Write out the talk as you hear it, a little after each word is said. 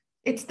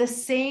It's the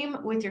same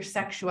with your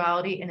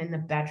sexuality and in the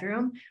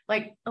bedroom.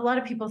 Like a lot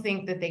of people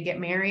think that they get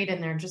married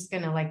and they're just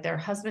going to like their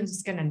husband's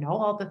just going to know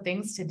all the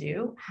things to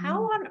do.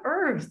 How on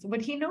earth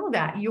would he know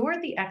that? You're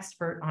the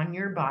expert on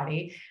your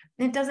body.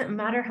 And it doesn't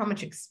matter how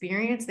much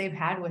experience they've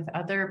had with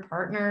other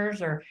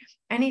partners or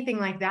anything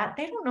like that.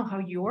 They don't know how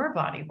your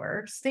body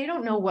works. They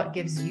don't know what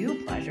gives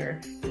you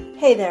pleasure.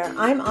 Hey there,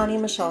 I'm Ani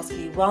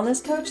Michalski,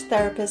 wellness coach,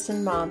 therapist,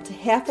 and mom to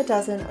half a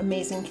dozen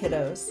amazing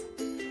kiddos.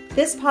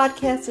 This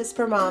podcast is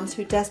for moms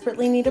who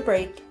desperately need a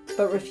break,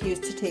 but refuse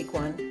to take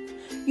one.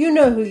 You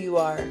know who you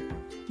are.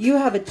 You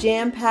have a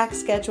jam-packed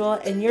schedule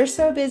and you're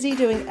so busy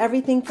doing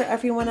everything for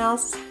everyone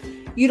else,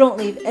 you don't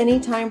leave any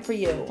time for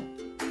you.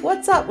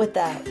 What's up with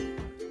that?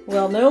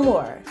 Well, no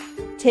more.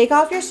 Take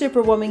off your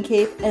Superwoman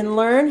cape and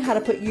learn how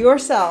to put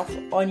yourself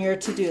on your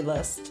to-do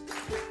list.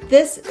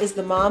 This is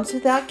the Moms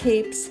Without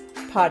Capes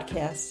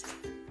podcast.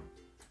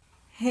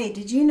 Hey,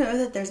 did you know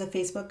that there's a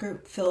Facebook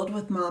group filled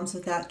with moms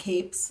without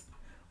capes?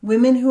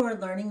 Women who are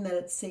learning that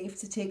it's safe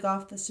to take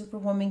off the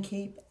Superwoman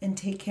cape and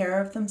take care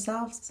of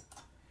themselves?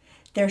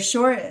 There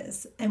sure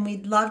is, and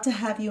we'd love to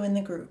have you in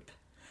the group.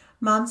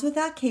 Moms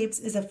Without Capes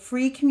is a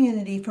free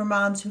community for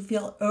moms who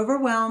feel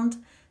overwhelmed,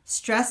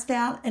 stressed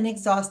out, and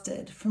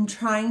exhausted from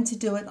trying to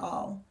do it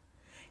all.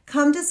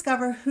 Come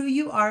discover who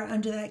you are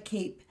under that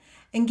cape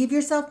and give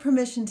yourself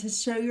permission to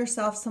show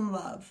yourself some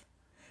love.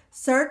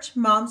 Search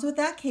Moms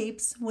Without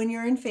Capes when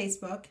you're in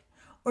Facebook,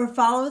 or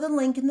follow the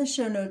link in the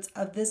show notes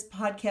of this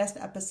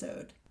podcast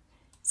episode.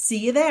 See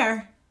you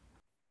there.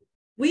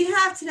 We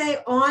have today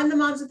on the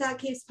Moms Without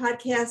Capes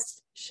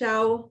podcast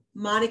show,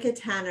 Monica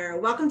Tanner.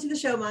 Welcome to the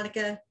show,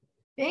 Monica.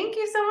 Thank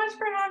you so much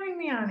for having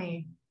me,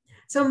 Ani.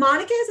 So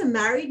Monica is a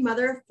married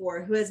mother of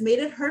four who has made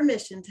it her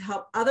mission to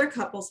help other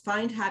couples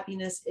find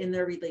happiness in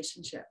their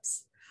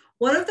relationships.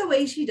 One of the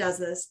ways she does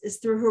this is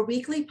through her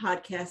weekly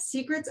podcast,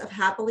 Secrets of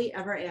Happily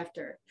Ever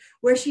After,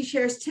 where she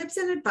shares tips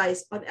and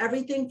advice on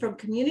everything from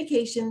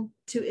communication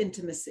to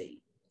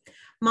intimacy.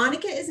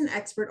 Monica is an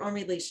expert on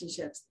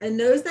relationships and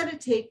knows that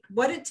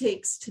what it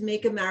takes to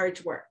make a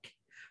marriage work.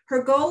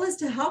 Her goal is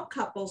to help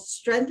couples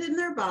strengthen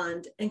their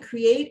bond and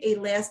create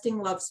a lasting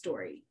love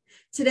story.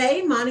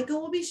 Today, Monica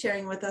will be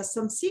sharing with us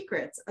some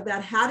secrets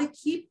about how to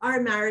keep our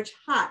marriage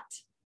hot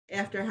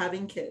after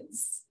having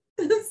kids.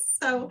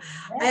 So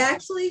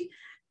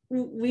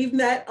we've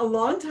met a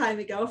long time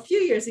ago, a few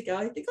years ago,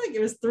 I think like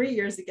it was 3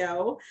 years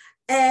ago.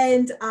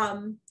 And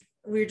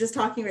we were just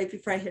talking right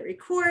before I hit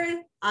record.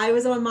 I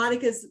was on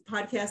Monica's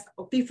podcast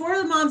before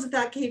the Moms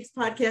Without Capes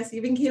podcast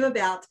even came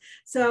about.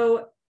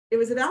 So it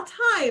was about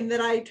time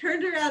that I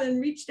turned around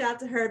and reached out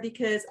to her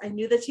because I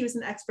knew that she was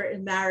an expert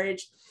in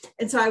marriage.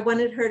 And so I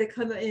wanted her to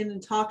come in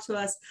and talk to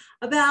us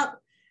about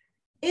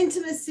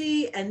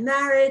intimacy and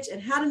marriage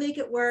and how to make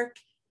it work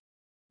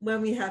when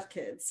we have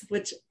kids,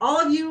 which all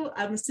of you,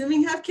 I'm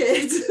assuming, have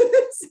kids.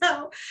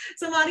 So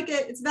Monica,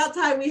 it's about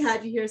time we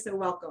had you here. So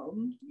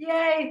welcome.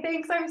 Yay.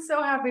 Thanks. I'm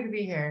so happy to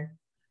be here.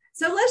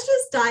 So let's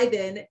just dive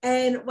in.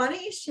 And why don't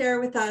you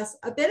share with us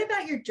a bit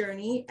about your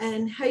journey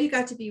and how you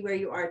got to be where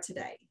you are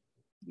today?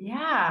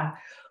 Yeah.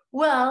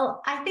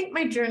 Well, I think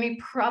my journey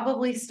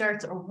probably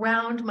starts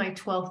around my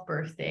 12th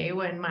birthday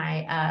when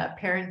my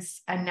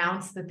parents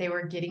announced that they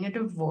were getting a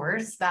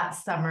divorce. That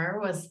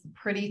summer was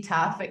pretty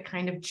tough. It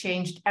kind of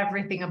changed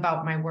everything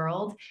about my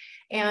world.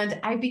 And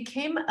I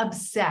became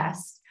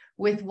obsessed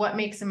with what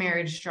makes a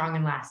marriage strong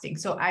and lasting.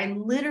 So I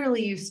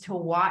literally used to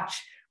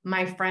watch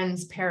my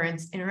friends'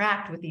 parents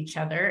interact with each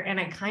other. And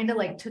I kind of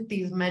like took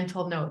these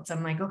mental notes.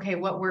 I'm like, okay,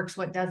 what works,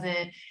 what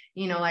doesn't,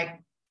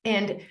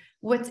 and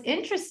what's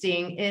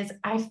interesting is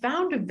I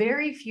found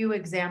very few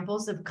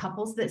examples of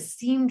couples that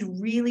seemed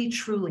really,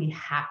 truly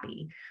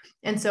happy.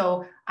 And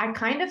so I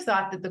kind of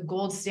thought that the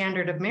gold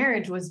standard of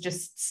marriage was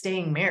just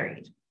staying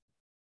married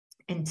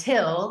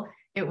until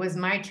it was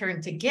my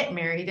turn to get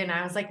married. And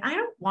I was like, I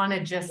don't want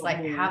to just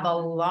like have a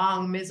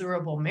long,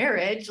 miserable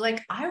marriage.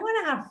 Like I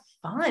want to have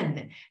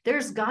fun.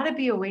 There's got to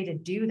be a way to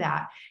do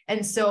that.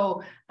 And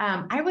so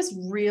I was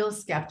real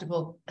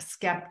skeptical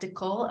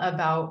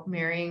about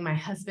marrying my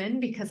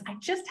husband because I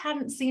just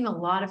hadn't seen a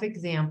lot of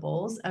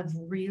examples of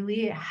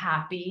really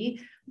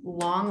happy,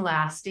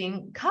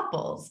 long-lasting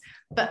couples.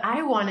 But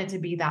I wanted to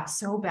be that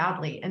so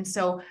badly. And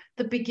so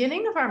the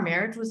beginning of our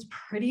marriage was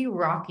pretty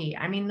rocky.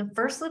 I mean, the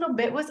first little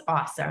bit was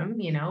awesome.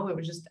 It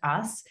was just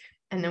us.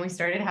 And then we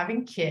started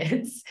having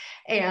kids.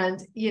 And,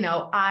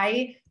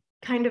 I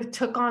kind of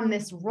took on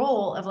this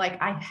role of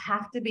like, I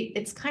have to be,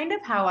 it's kind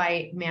of how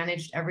I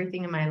managed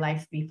everything in my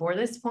life before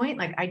this point.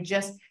 Like I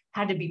just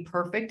had to be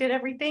perfect at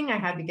everything. I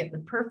had to get the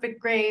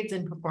perfect grades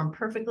and perform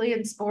perfectly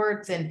in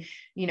sports and,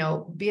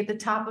 be at the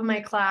top of my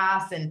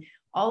class and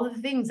all of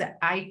the things that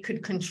I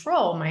could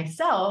control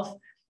myself,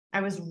 I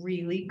was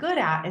really good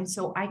at. And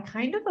so I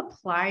kind of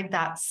applied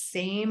that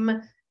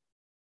same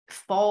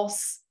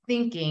false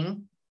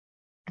thinking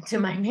to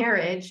my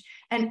marriage.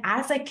 And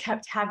as I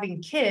kept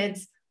having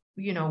kids,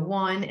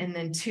 1 and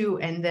then 2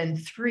 and then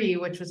 3,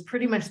 which was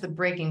pretty much the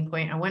breaking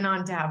point. I went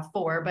on to have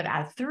 4, but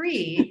at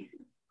 3,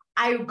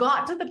 I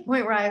got to the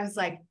point where I was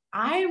like,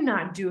 I'm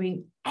not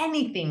doing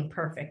anything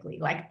perfectly.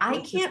 Like I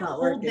It's just can't not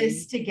hold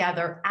this working.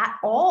 together at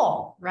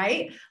all,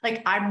 right?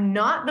 Like I'm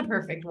not the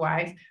perfect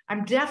wife.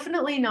 I'm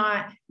definitely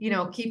not,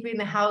 keeping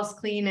the house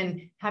clean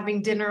and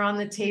having dinner on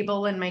the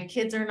table, and my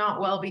kids are not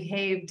well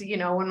behaved,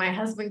 when my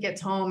husband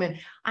gets home, and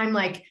I'm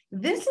like,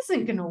 this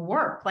isn't going to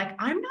work. Like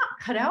I'm not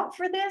cut out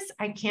for this.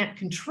 I can't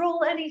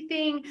control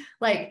anything.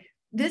 Like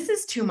this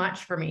is too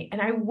much for me. And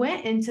I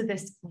went into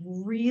this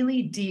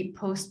really deep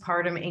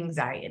postpartum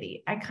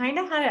anxiety. I kind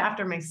of had it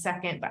after my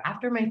second, but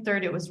after my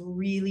third, it was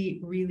really,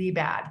 really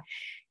bad.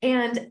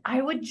 And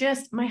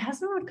my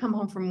husband would come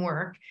home from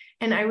work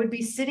and I would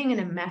be sitting in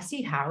a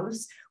messy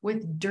house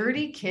with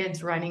dirty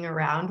kids running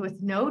around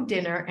with no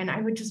dinner. And I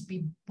would just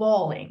be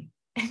bawling.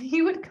 And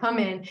he would come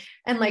in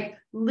and like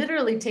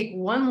literally take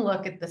one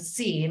look at the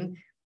scene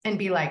and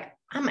be like,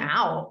 I'm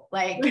out.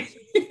 Like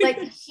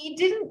he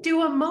didn't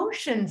do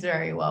emotions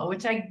very well,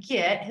 which I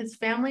get. His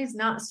family's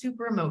not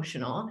super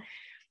emotional,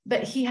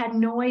 but he had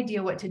no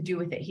idea what to do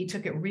with it. He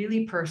took it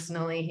really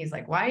personally. He's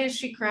like, why is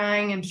she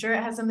crying? I'm sure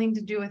it has something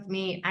to do with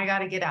me. I got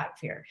to get out of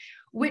here,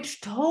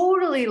 which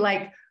totally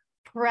like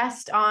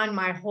pressed on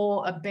my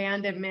whole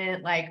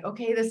abandonment. Like,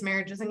 okay, this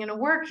marriage isn't going to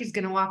work. He's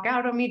going to walk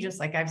out on me just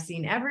like I've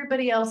seen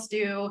everybody else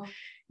do,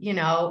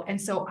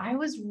 And so I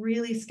was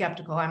really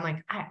skeptical. I'm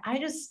like, I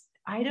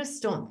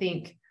just don't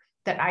think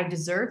that I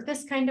deserve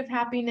this kind of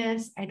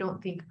happiness. I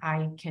don't think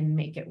I can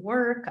make it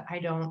work. I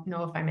don't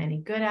know if I'm any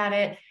good at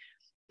it.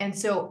 And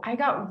so I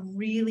got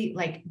really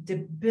like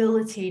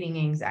debilitating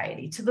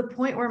anxiety to the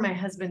point where my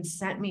husband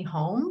sent me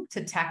home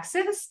to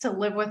Texas to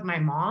live with my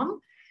mom.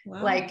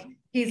 Wow. Like,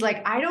 he's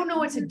like, I don't know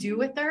what to do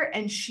with her.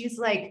 And she's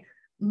like,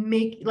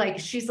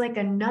 she's like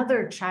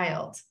another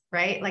child,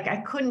 right? Like I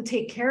couldn't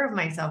take care of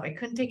myself. I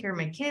couldn't take care of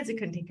my kids. I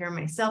couldn't take care of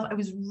myself. I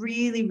was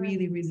really,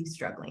 really, really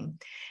struggling.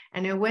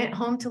 And I went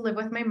home to live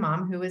with my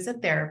mom, who is a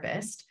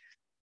therapist.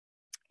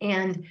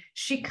 And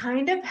she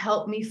kind of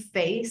helped me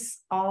face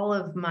all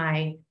of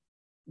my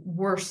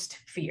worst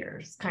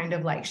fears, kind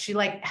of like she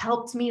like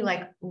helped me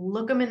like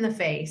look them in the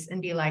face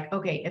and be like,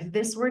 okay, if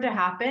this were to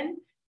happen,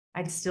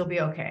 I'd still be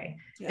okay.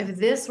 Yeah. If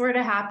this were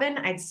to happen,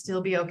 I'd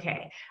still be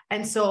okay.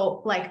 And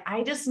so like,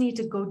 I just need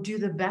to go do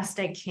the best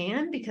I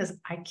can because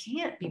I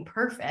can't be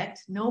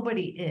perfect.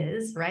 Nobody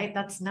is, right?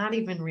 That's not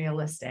even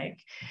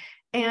realistic.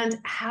 And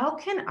how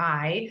can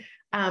I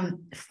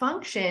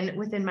function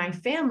within my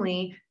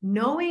family,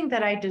 knowing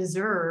that I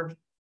deserve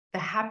the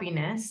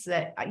happiness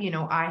that,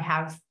 I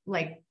have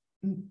like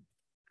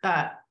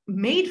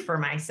made for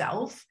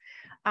myself,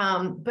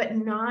 but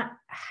not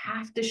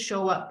have to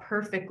show up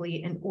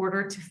perfectly in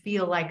order to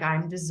feel like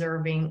I'm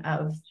deserving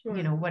of,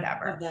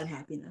 whatever. Of that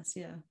happiness.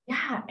 Yeah.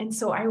 Yeah. And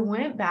so I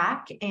went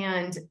back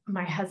and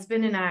my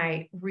husband and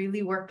I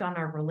really worked on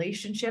our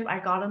relationship. I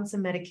got on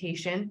some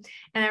medication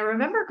and I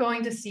remember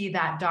going to see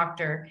that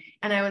doctor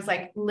and I was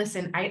like,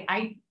 listen,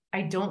 I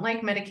don't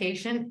like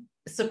medication.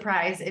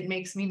 Surprise, it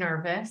makes me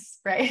nervous,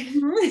 right?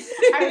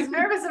 I was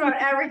nervous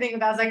about everything,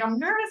 but I was like, I'm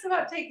nervous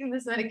about taking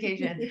this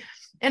medication.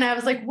 And I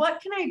was like,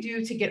 what can I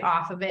do to get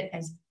off of it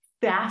as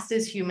fast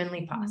as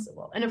humanly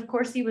possible? And of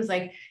course, he was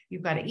like,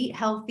 you've got to eat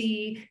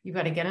healthy, you've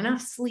got to get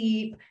enough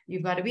sleep,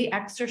 you've got to be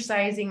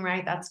exercising,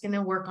 right? That's going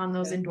to work on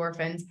those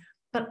endorphins.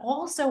 But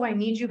also, I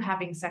need you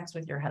having sex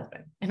with your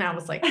husband. And I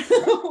was like,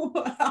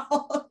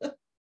 wow.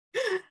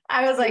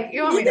 I was like,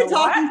 you want me to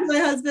talking to my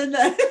husband?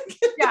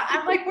 Yeah,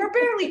 I'm like, we're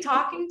barely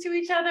talking to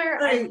each other.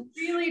 Right. I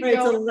really don't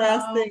know the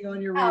last thing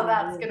on your how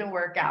that's going to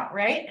work out,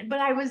 right?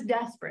 But I was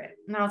desperate.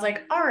 And I was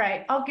like, all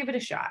right, I'll give it a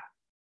shot.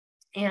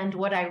 And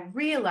what I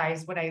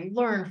realized, what I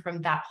learned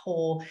from that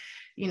whole,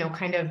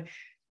 kind of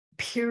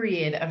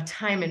period of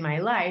time in my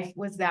life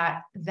was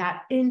that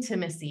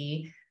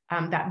intimacy,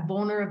 that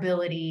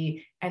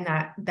vulnerability, and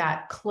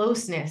that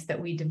closeness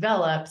that we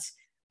developed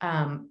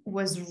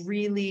was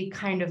really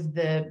kind of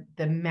the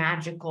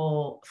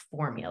magical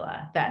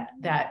formula that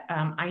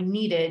I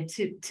needed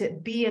to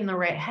be in the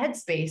right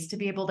headspace to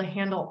be able to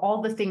handle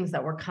all the things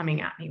that were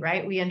coming at me,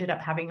 right? We ended up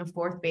having a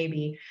fourth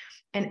baby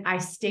and I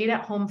stayed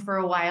at home for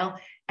a while.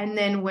 And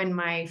then when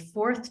my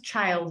fourth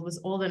child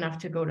was old enough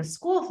to go to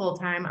school full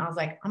time, I was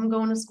like, I'm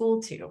going to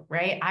school too,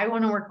 right? I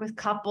want to work with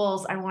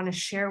couples. I want to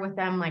share with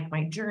them like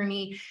my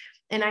journey.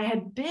 And I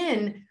had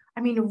been,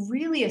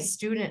 really a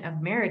student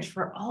of marriage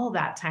for all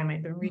that time.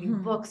 I'd been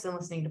reading books and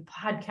listening to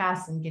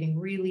podcasts and getting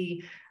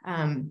really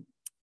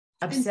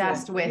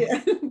obsessed with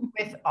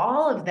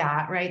all of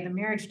that, right? The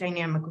marriage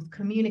dynamic, with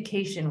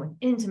communication, with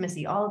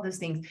intimacy, all of those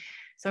things.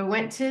 So I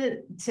went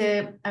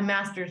to a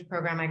master's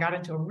program. I got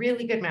into a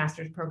really good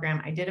master's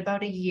program. I did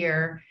about a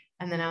year.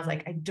 And then I was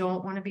like, I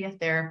don't want to be a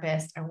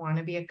therapist. I want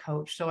to be a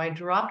coach. So I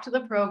dropped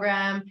the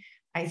program.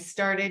 I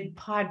started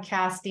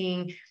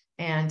podcasting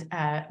and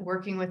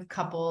working with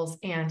couples.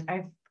 And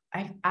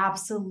I've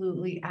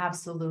absolutely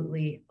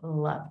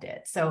loved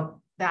it.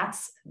 So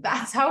that's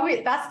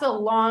the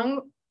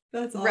long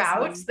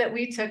route that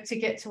we took to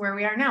get to where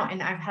we are now.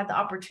 And I've had the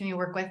opportunity to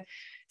work with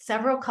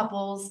several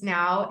couples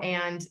now,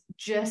 and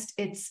just,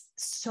 it's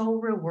so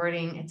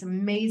rewarding. It's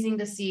amazing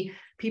to see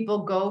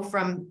people go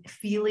from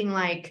feeling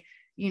like,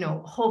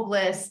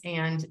 hopeless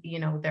and,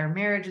 their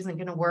marriage isn't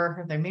going to work,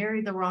 or they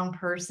married the wrong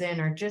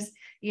person, or just,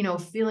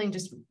 feeling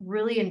just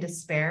really in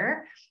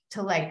despair,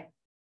 to like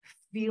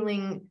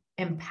feeling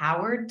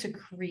empowered to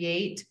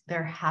create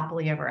their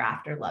happily ever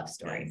after love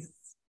story. Yes.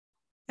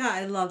 Yeah,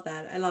 I love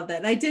that. I love that.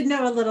 And I did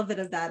know a little bit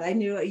of that. I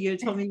knew you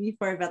told me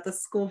before about the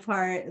school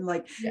part, and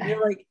like,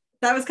 you're like,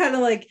 that was kind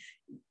of like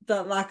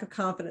the lack of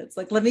confidence.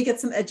 Like, let me get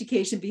some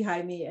education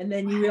behind me. And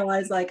then you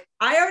realize, like,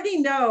 I already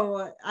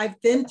know,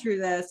 I've been through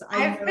this.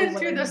 I've been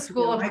through the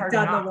school of hard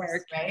knocks,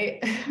 work. Right?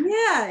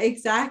 Yeah,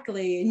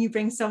 exactly. And you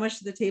bring so much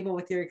to the table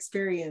with your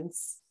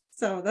experience.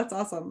 So that's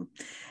awesome.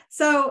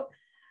 So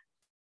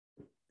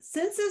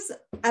since this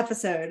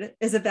episode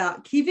is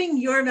about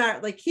keeping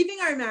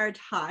our marriage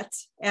hot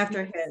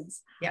after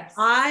kids, yes,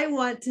 I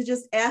want to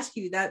just ask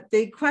you that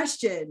big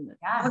question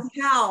of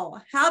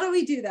how do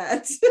we do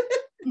that?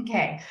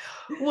 Okay.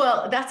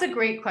 Well, that's a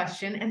great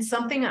question, and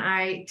something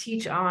I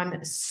teach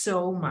on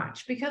so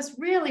much, because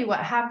really what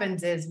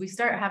happens is we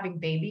start having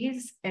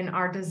babies and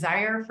our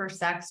desire for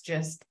sex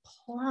just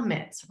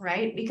plummets,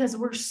 right? Because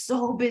we're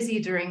so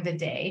busy during the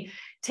day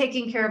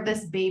taking care of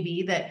this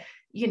baby that,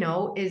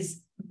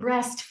 is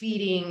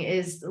breastfeeding,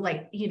 is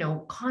like,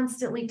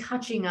 constantly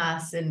touching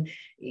us and,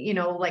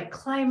 like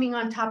climbing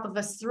on top of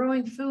us,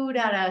 throwing food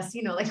at us,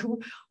 like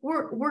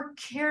we're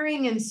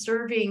caring and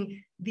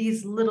serving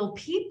these little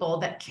people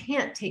that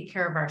can't take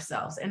care of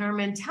ourselves. And our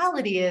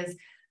mentality is,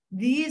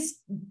 these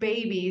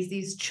babies,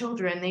 these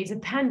children, they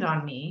depend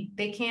on me.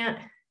 They can't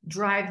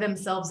drive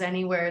themselves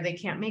anywhere. They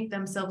can't make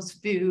themselves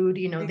food.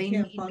 They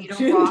need me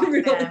to rock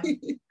really. Them.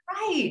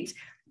 Right.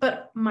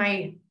 But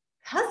my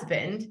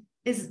husband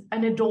is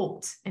an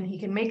adult, and he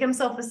can make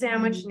himself a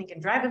sandwich and he can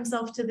drive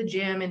himself to the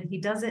gym, and he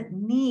doesn't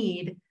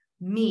need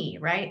me.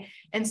 Right.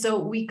 And so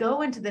we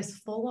go into this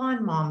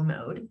full-on mom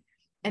mode.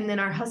 And then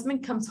our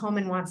husband comes home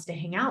and wants to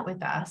hang out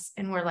with us.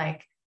 And we're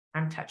like,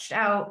 I'm touched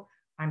out.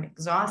 I'm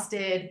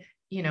exhausted.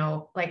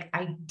 Like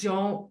I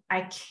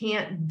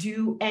can't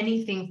do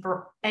anything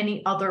for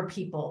any other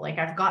people. Like,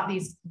 I've got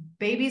these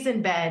babies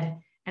in bed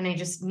and I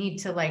just need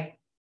to like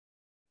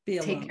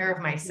take care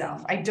of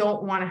myself. Yeah. I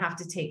don't want to have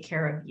to take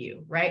care of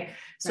you. Right.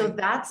 So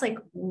that's like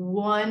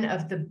one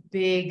of the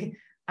big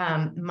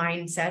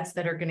mindsets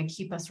that are going to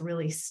keep us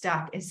really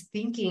stuck, is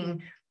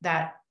thinking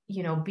that,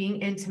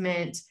 being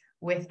intimate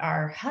with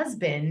our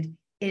husband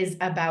is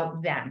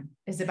about them,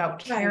 is about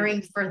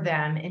caring for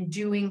them and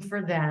doing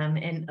for them.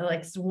 And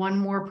like, one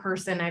more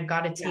person I've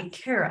got to take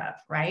care of,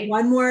 right?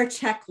 One more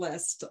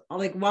checklist,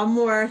 like one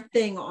more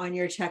thing on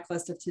your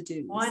checklist of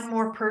to-dos. One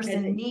more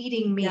person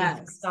needing me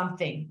for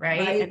something,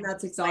 right? And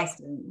that's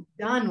exhausting.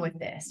 Like, done with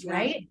this,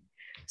 right?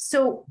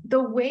 So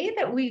the way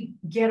that we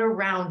get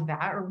around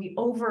that, or we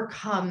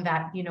overcome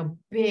that,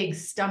 big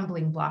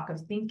stumbling block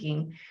of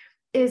thinking,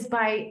 is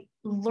by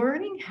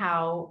learning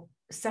how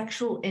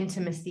sexual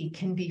intimacy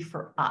can be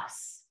for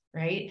us,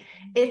 right?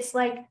 It's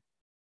like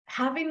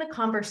having the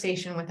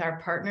conversation with our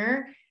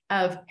partner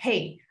of,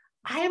 hey,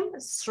 I am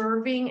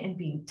serving and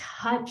being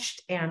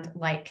touched and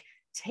like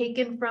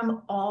taken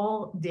from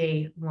all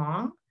day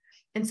long.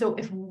 And so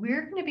if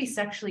we're going to be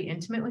sexually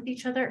intimate with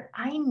each other,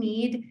 I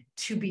need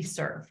to be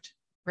served,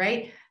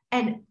 right?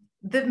 And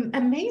the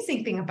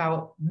amazing thing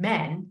about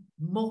men,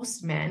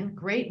 most men,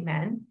 great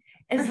men,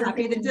 is they're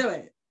happy to do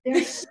it.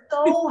 They're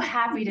so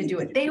happy to do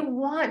it. They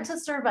want to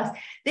serve us.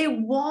 They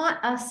want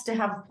us to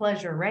have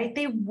pleasure, right?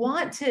 They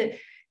want to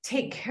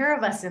take care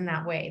of us in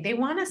that way. They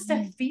want us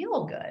to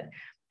feel good.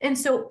 And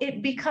so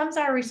it becomes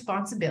our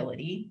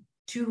responsibility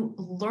to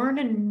learn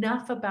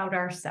enough about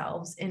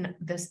ourselves in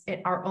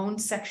our own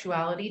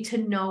sexuality, to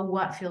know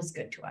what feels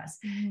good to us,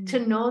 to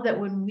know that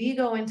when we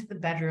go into the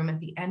bedroom at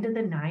the end of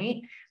the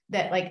night,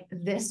 that like,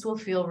 this will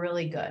feel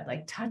really good.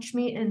 Like, touch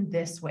me in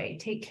this way,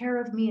 take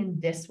care of me in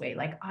this way.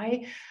 Like,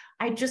 I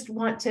just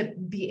want to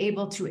be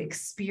able to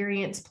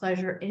experience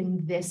pleasure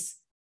in this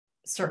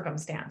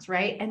circumstance,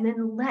 right? And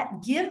then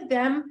give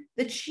them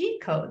the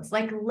cheat codes,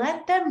 like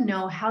let them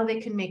know how they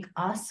can make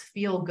us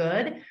feel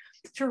good,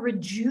 to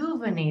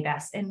rejuvenate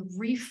us and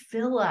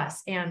refill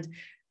us and,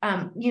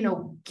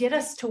 get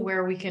us to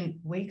where we can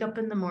wake up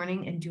in the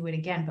morning and do it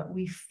again, but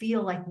we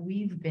feel like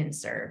we've been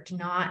served,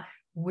 not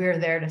we're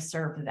there to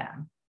serve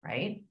them.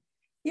 Right.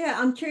 Yeah.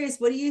 I'm curious,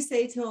 what do you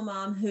say to a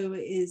mom who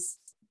is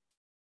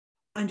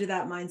under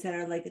that mindset,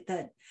 or like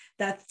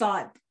that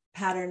thought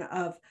pattern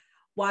of,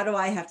 why do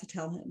I have to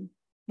tell him?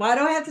 Why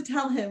do I have to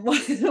tell him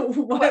what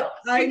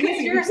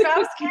because your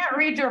spouse can't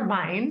read your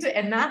mind.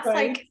 And that's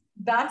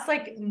that's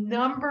like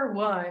number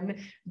one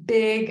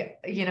big,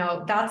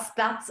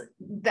 that's,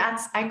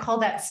 I call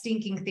that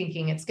stinking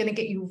thinking. It's going to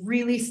get you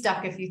really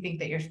stuck if you think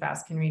that your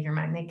spouse can read your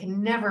mind. They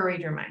can never read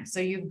your mind.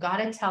 So you've got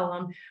to tell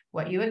them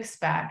what you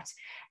expect,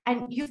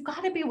 and you've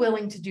got to be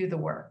willing to do the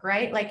work,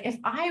 right? Like, if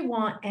I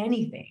want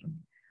anything,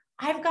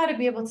 I've got to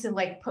be able to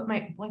like put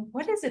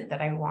what is it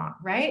that I want,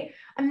 right?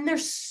 I mean,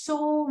 there's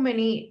so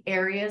many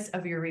areas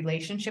of your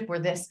relationship where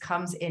this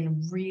comes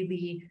in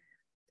really,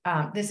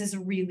 this is a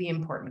really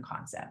important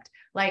concept.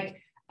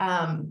 Like,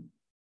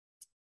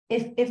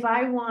 if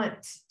I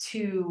want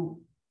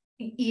to,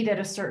 eat at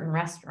a certain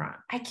restaurant.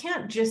 I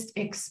can't just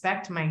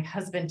expect my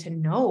husband to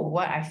know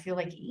what I feel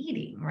like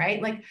eating,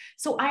 right? Like,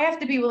 so I have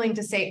to be willing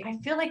to say, I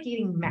feel like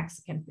eating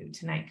Mexican food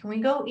tonight. Can we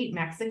go eat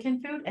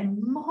Mexican food? And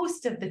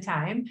most of the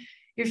time,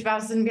 your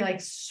spouse is gonna be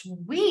like,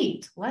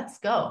 sweet, let's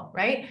go,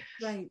 right?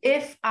 Right.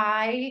 If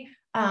I,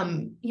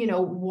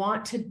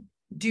 want to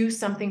do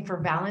something for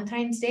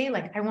Valentine's Day,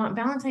 like I want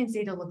Valentine's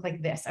Day to look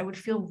like this. I would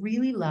feel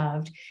really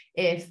loved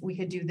if we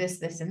could do this,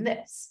 this, and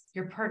this.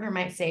 Your partner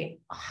might say,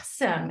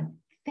 awesome.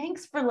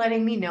 Thanks for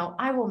letting me know.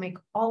 I will make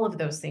all of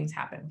those things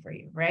happen for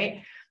you,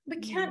 right? We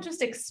can't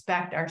just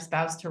expect our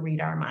spouse to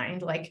read our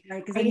mind. Like,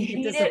 right, I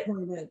hate it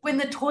when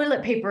the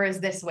toilet paper is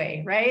this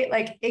way, right?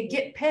 Like, I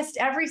get pissed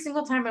every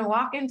single time I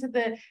walk into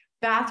the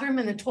bathroom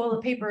and the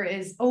toilet paper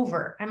is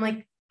over. I'm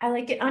like, I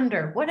like it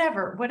under,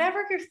 whatever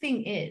your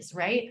thing is,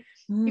 right?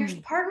 Your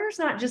partner's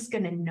not just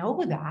going to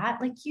know that.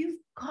 Like, you've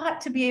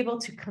got to be able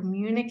to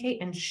communicate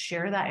and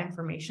share that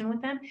information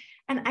with them.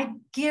 And I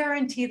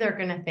guarantee they're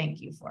going to thank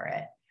you for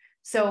it.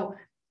 So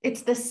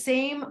it's the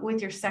same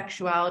with your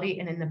sexuality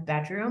and in the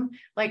bedroom.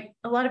 Like,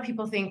 a lot of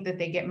people think that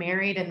they get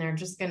married and they're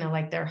just going to,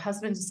 like, their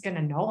husband's just going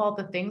to know all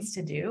the things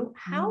to do.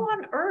 How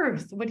on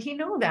earth would he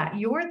know that?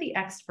 You're the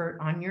expert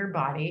on your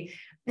body.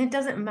 And it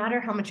doesn't matter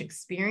how much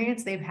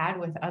experience they've had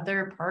with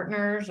other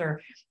partners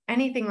or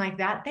anything like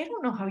that. They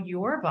don't know how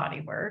your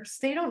body works.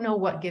 They don't know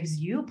what gives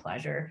you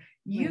pleasure.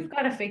 You've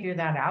got to figure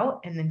that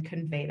out and then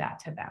convey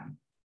that to them.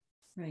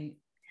 Right.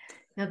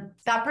 Now,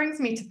 that brings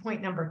me to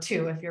point number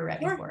 2, if you're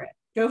ready for it.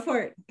 Go for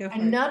it.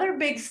 Another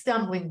big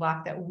stumbling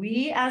block that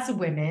we as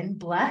women,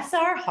 bless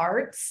our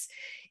hearts,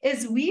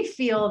 is we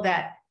feel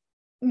that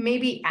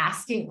maybe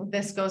asking,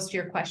 this goes to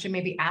your question,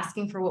 maybe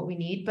asking for what we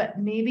need, but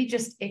maybe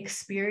just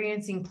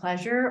experiencing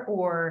pleasure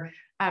or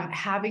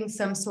having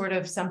some sort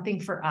of something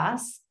for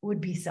us would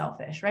be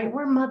selfish, right?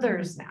 We're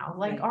mothers now.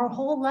 Like, our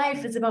whole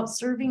life is about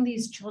serving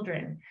these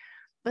children.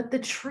 But the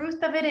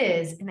truth of it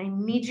is, and I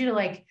need you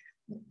to,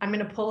 I'm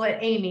going to pull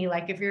at Amy.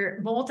 Like, if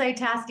you're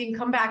multitasking,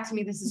 come back to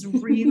me. This is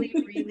really,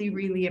 really,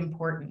 really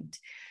important.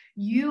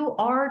 You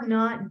are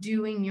not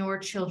doing your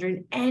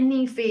children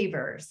any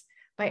favors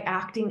by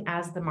acting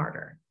as the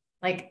martyr.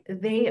 Like,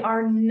 they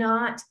are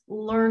not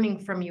learning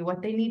from you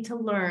what they need to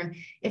learn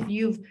if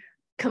you've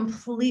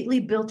completely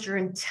built your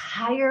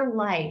entire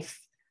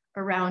life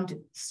around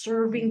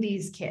serving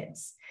these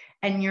kids.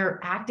 And you're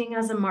acting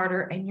as a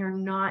martyr and you're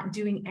not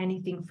doing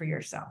anything for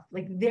yourself.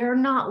 Like, they're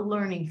not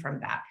learning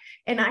from that.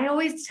 And I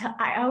always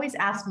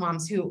ask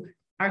moms who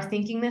are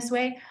thinking this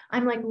way,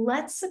 I'm like,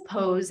 let's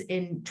suppose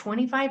in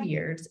 25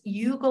 years,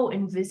 you go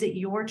and visit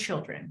your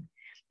children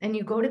and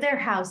you go to their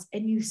house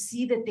and you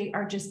see that they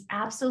are just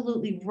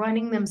absolutely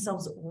running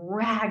themselves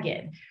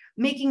ragged,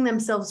 making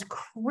themselves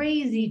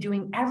crazy,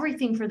 doing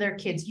everything for their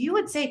kids. You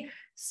would say,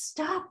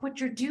 stop what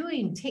you're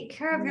doing, take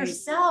care of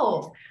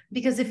yourself.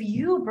 Because if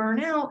you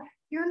burn out,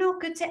 you're no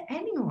good to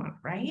anyone,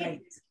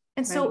 right?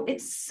 And so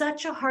it's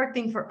such a hard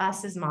thing for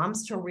us as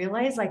moms to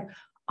realize, like,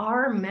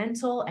 our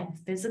mental and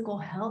physical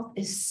health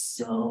is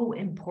so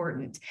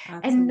important.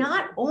 Absolutely. And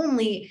not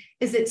only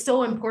is it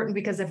so important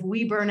because if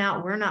we burn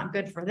out, we're not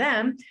good for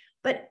them,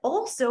 but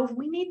also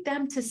we need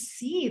them to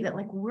see that,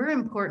 like, we're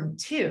important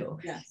too.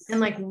 Yes. And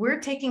like, we're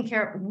taking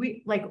care of,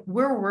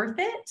 we're worth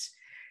it.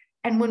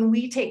 And when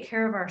we take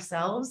care of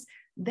ourselves,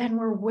 then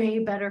we're way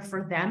better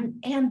for them.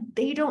 And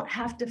they don't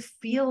have to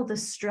feel the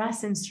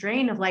stress and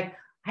strain of, like,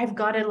 I've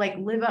got to, like,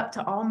 live up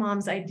to all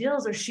mom's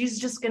ideals or she's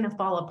just going to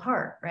fall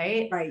apart.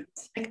 Right.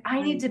 Like,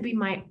 I need to be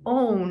my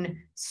own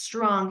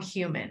strong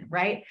human.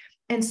 Right.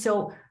 And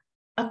so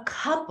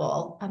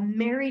a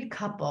married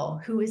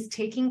couple who is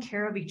taking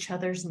care of each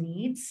other's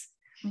needs,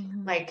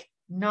 like,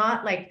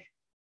 not like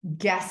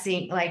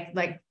guessing,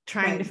 like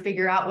trying to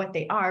figure out what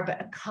they are,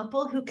 but a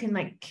couple who can,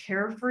 like,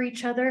 care for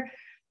each other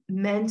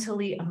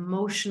mentally,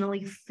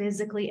 emotionally,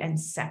 physically, and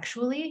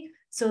sexually,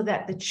 so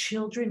that the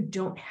children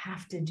don't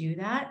have to do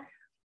that,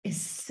 is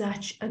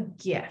such a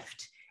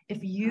gift.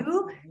 If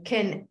you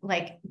can,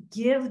 like,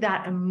 give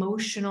that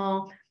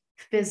emotional,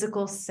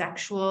 physical,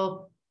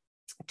 sexual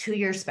to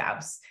your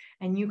spouse,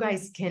 and you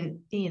guys can,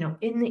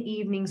 in the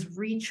evenings,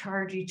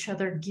 recharge each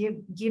other,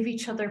 give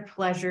each other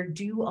pleasure,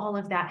 do all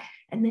of that.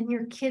 And then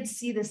your kids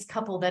see this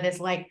couple that is,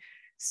 like,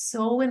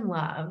 so in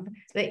love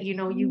that,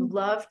 you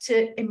love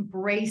to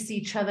embrace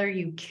each other.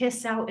 You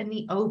kiss out in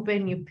the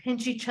open, you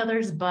pinch each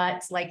other's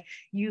butts, like,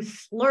 you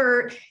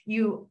flirt,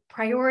 you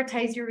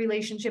prioritize your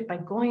relationship by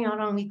going out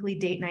on weekly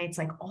date nights,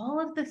 like, all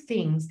of the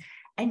things.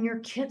 And your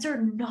kids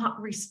are not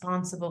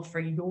responsible for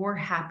your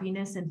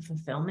happiness and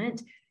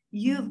fulfillment.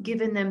 You've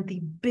given them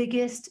the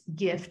biggest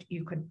gift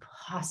you could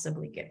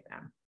possibly give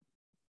them.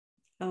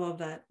 I love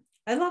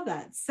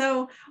that.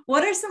 So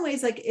what are some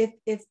ways, like,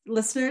 if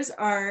listeners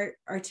are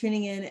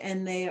tuning in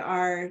and they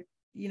are,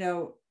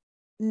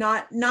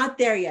 not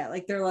there yet,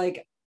 like, they're,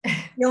 like,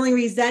 feeling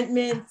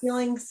resentment,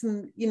 feeling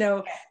some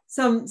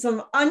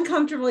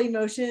uncomfortable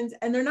emotions,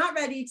 and they're not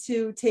ready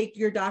to take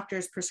your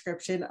doctor's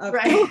prescription of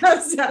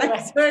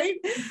sex, right?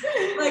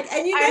 Like,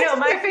 and I know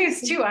my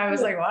face too. I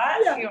was like,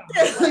 what?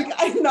 Like,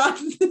 I'm not.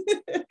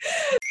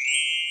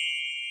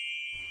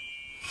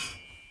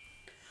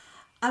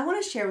 I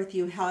want to share with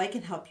you how I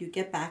can help you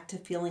get back to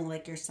feeling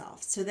like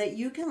yourself so that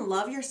you can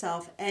love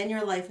yourself and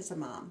your life as a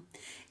mom.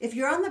 If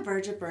you're on the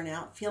verge of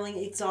burnout, feeling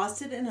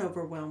exhausted and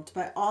overwhelmed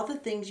by all the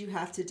things you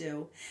have to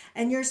do,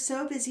 and you're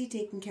so busy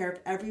taking care of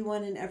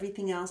everyone and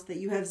everything else that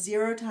you have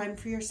zero time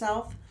for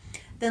yourself,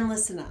 then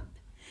listen up.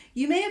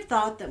 You may have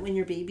thought that when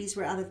your babies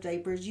were out of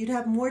diapers, you'd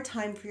have more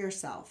time for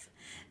yourself.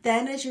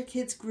 Then as your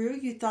kids grew,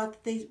 you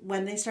thought that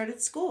when they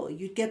started school,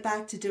 you'd get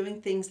back to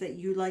doing things that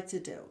you like to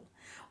do.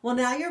 Well,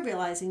 now you're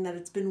realizing that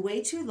it's been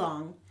way too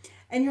long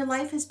and your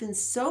life has been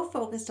so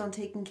focused on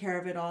taking care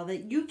of it all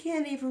that you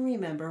can't even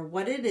remember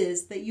what it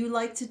is that you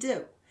like to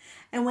do.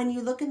 And when you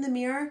look in the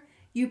mirror,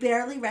 you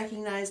barely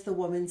recognize the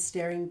woman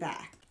staring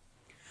back.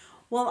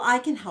 Well, I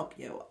can help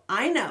you.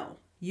 I know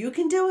you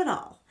can do it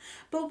all.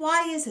 But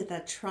why is it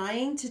that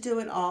trying to do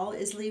it all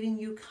is leaving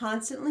you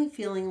constantly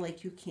feeling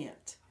like you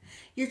can't?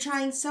 You're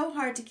trying so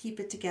hard to keep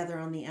it together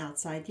on the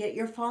outside, yet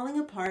you're falling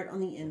apart on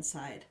the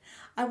inside.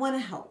 I want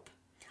to help.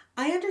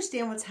 I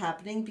understand what's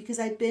happening because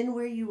I've been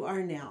where you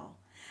are now.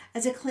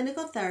 As a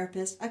clinical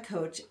therapist, a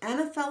coach, and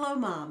a fellow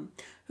mom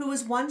who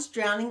was once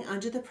drowning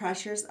under the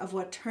pressures of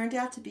what turned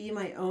out to be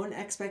my own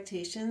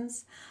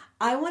expectations,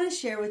 I want to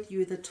share with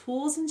you the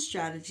tools and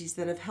strategies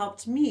that have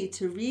helped me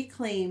to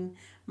reclaim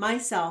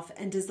myself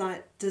and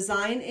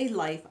design a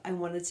life I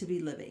wanted to be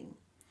living.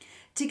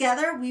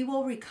 Together, we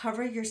will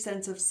recover your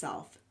sense of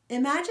self.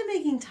 Imagine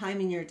making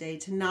time in your day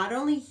to not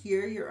only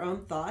hear your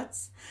own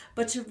thoughts,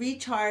 but to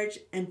recharge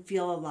and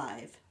feel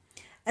alive.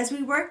 As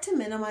we work to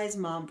minimize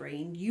mom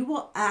brain, you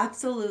will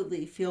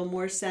absolutely feel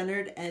more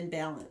centered and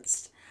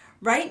balanced.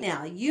 Right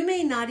now, you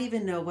may not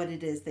even know what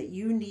it is that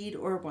you need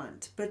or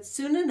want, but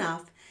soon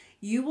enough,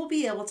 you will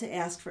be able to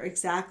ask for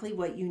exactly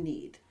what you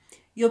need.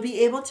 You'll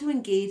be able to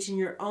engage in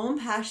your own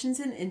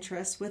passions and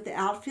interests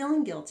without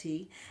feeling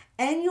guilty,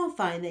 and you'll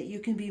find that you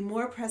can be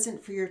more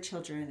present for your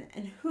children,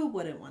 and who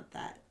wouldn't want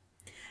that?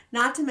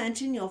 Not to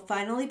mention, you'll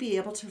finally be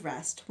able to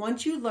rest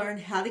once you learn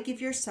how to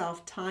give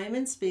yourself time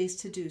and space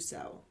to do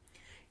so.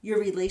 Your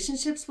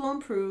relationships will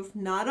improve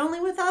not only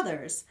with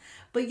others,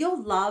 but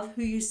you'll love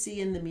who you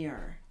see in the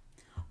mirror.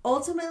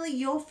 Ultimately,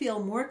 you'll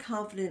feel more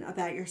confident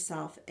about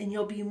yourself and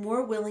you'll be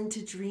more willing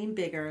to dream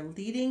bigger,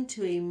 leading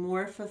to a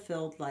more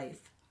fulfilled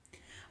life.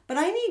 But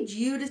I need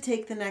you to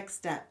take the next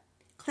step.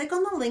 Click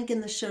on the link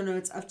in the show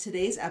notes of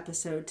today's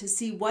episode to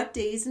see what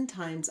days and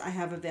times I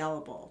have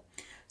available,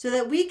 so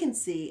that we can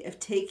see if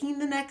taking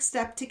the next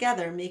step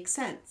together makes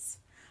sense.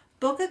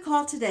 Book a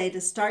call today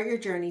to start your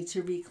journey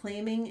to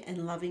reclaiming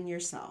and loving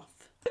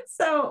yourself.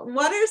 So,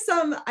 what are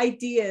some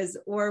ideas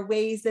or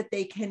ways that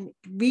they can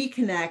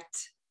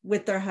reconnect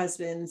with their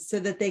husbands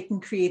so that they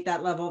can create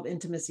that level of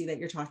intimacy that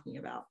you're talking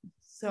about?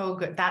 So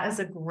good. That is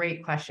a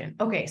great question.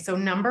 Okay. So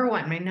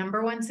my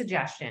number one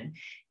suggestion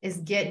is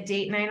get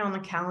date night on the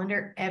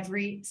calendar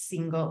every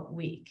single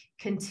week.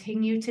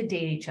 Continue to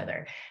date each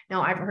other.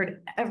 Now, I've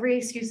heard every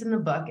excuse in the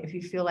book. If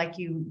you feel like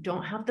you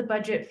don't have the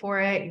budget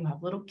for it, you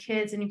have little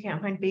kids and you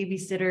can't find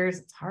babysitters,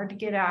 it's hard to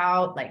get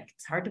out, like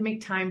it's hard to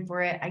make time for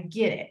it. I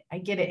get it.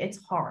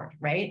 It's hard,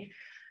 right?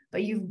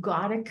 But you've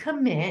got to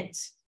commit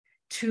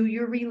to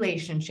your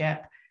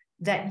relationship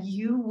that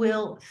you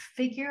will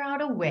figure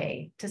out a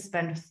way to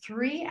spend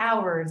 3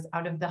 hours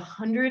out of the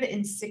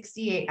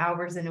 168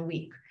 hours in a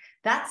week.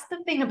 That's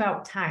the thing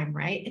about time,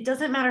 right? It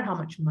doesn't matter how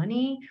much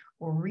money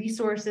or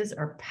resources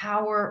or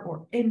power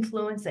or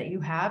influence that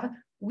you have.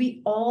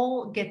 We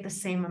all get the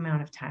same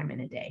amount of time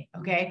in a day,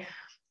 okay?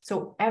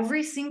 So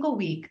every single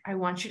week, I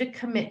want you to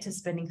commit to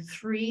spending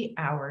 3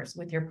 hours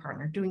with your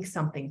partner, doing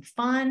something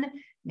fun,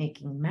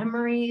 making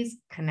memories,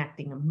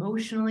 connecting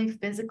emotionally,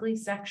 physically,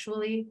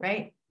 sexually,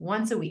 right?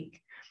 Once a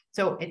week.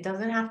 So it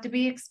doesn't have to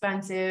be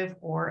expensive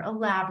or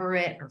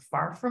elaborate or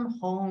far from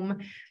home.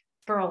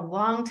 For a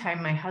long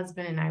time, my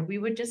husband and I, we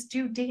would just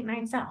do date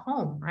nights at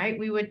home, right?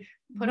 We would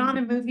put on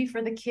a movie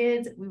for the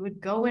kids. We would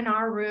go in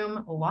our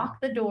room,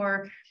 lock the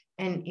door,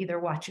 and either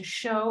watch a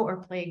show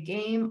or play a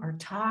game or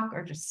talk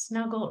or just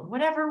snuggle, or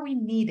whatever we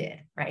needed,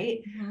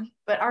 right? Mm-hmm.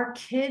 But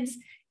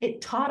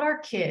it taught our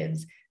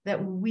kids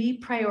that we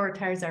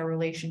prioritize our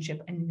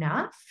relationship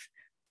enough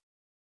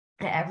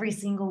that every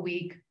single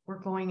week we're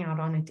going out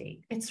on a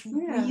date. It's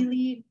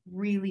really,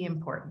 really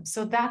important.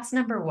 So that's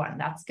number one.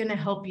 That's going to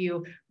help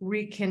you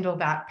rekindle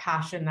that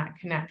passion, that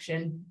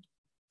connection,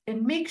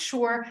 and make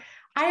sure.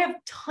 I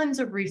have tons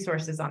of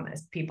resources on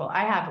this, people.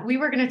 We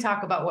were going to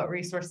talk about what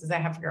resources I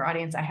have for your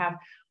audience. I have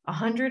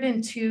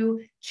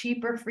 102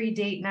 cheaper free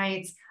date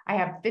nights. I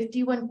have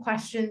 51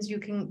 questions you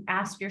can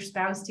ask your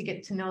spouse to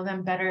get to know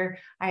them better.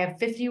 I have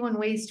 51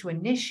 ways to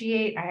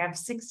initiate. I have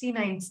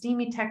 69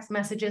 steamy text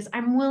messages.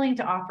 I'm willing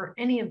to offer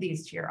any of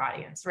these to your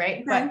audience,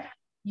 right? Okay. But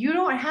You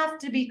don't have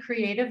to be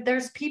creative.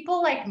 There's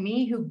people like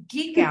me who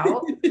geek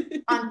out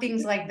on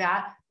things like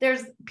that.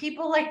 There's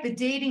people like the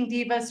dating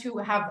divas who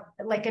have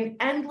like an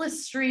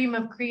endless stream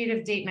of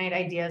creative date night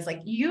ideas. Like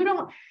you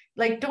don't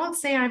don't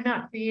say I'm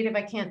not creative.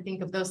 I can't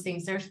think of those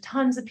things. There's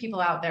tons of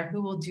people out there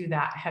who will do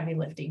that heavy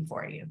lifting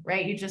for you,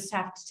 right? You just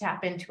have to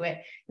tap into it.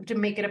 You have to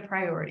make it a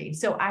priority.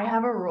 So I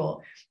have a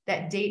rule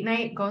that date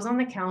night goes on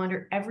the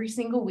calendar every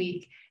single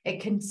week.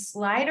 It can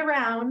slide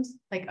around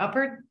like up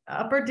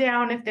or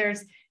down if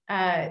there's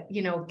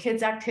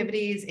kids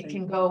activities. It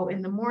can go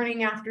in the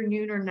morning,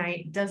 afternoon, or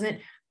night,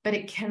 but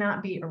it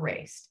cannot be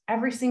erased.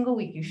 Every single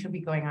week you should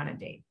be going on a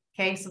date.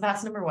 Okay. So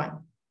that's number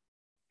one.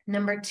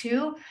 Number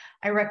two,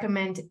 I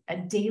recommend a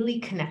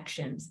daily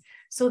connections.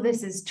 So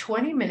this is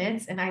 20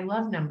 minutes, and I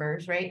love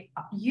numbers, right?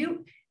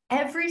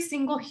 Every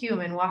single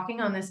human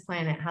walking on this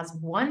planet has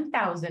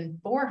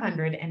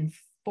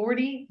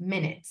 1,440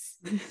 minutes.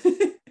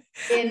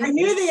 I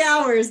knew the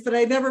hours, but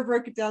I never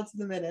broke it down to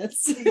the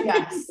minutes.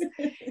 Yes.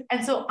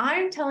 And so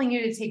I'm telling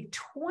you to take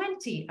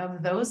 20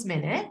 of those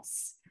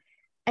minutes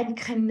and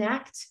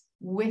connect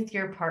with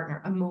your partner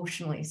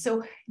emotionally.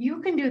 So you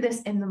can do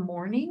this in the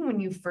morning when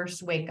you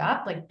first wake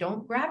up. Like,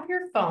 don't grab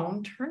your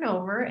phone, turn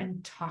over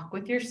and talk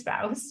with your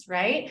spouse,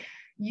 right?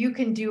 You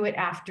can do it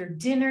after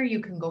dinner.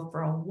 You can go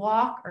for a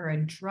walk or a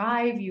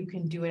drive. You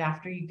can do it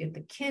after you get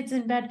the kids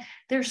in bed.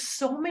 There's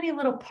so many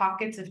little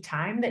pockets of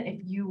time that if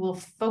you will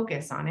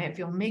focus on it, if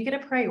you'll make it a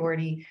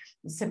priority,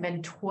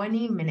 spend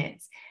 20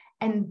 minutes.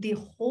 And the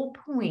whole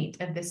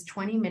point of this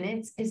 20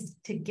 minutes is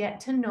to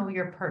get to know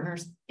your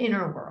partner's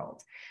inner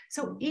world.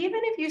 So even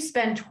if you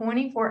spend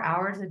 24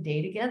 hours a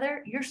day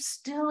together, you're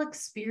still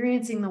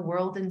experiencing the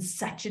world in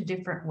such a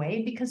different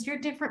way because you're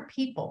different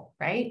people,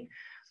 right?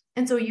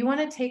 And so you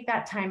want to take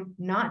that time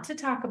not to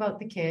talk about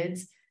the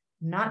kids,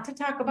 not to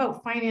talk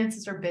about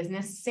finances or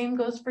business. Same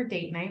goes for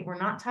date night. We're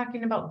not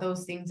talking about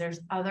those things.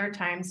 There's other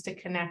times to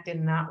connect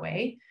in that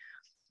way.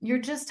 You're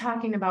just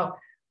talking about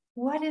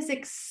what is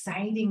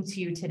exciting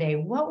to you today?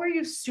 What were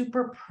you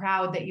super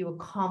proud that you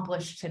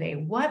accomplished today?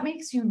 What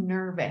makes you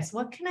nervous?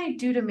 What can I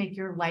do to make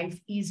your life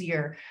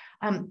easier?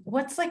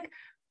 What's like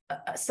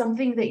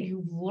something that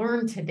you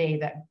learned today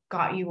that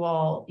got you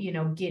all,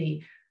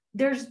 giddy?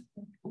 There's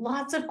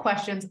lots of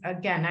questions.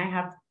 Again, I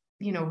have,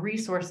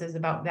 resources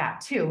about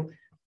that too.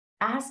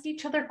 Ask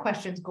each other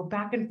questions, go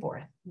back and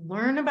forth,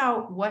 learn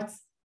about what's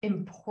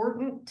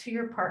important to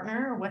your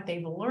partner, or what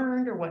they've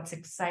learned, or what's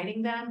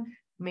exciting them,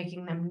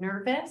 making them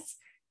nervous,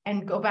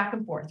 and go back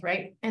and forth,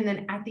 right? And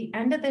then at the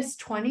end of this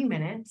 20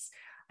 minutes,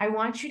 I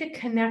want you to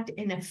connect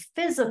in a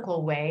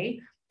physical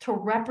way to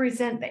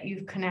represent that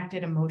you've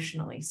connected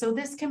emotionally. So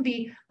this can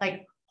be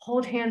like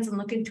hold hands and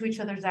look into each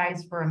other's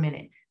eyes for a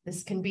minute.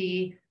 This can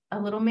be a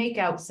little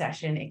makeout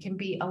session. It can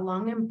be a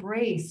long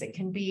embrace. It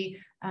can be,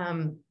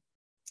 a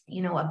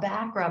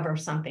back rub or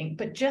something,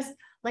 but just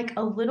like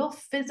a little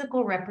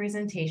physical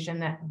representation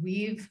that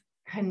we've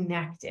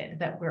connected,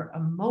 that we're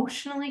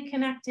emotionally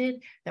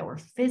connected, that we're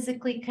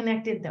physically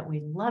connected, that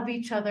we love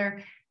each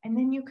other. And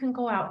then you can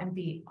go out and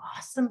be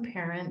awesome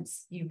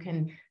parents. You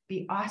can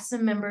be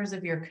awesome members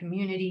of your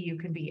community. You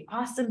can be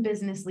awesome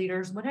business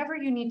leaders, whatever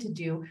you need to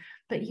do.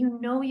 But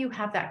you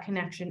have that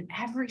connection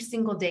every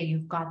single day.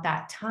 You've got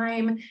that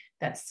time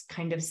that's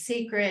kind of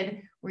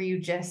sacred where you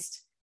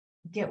just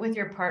get with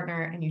your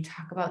partner and you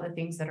talk about the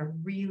things that are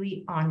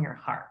really on your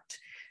heart.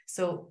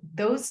 So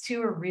those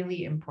two are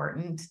really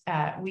important.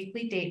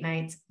 Weekly date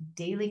nights,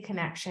 daily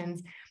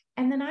connections.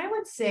 And then I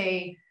would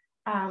say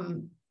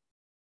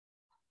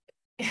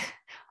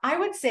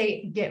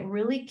get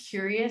really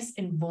curious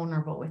and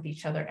vulnerable with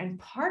each other. And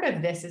part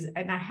of this is,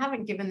 and I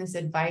haven't given this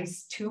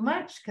advice too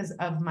much because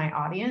of my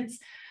audience,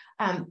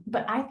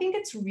 but I think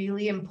it's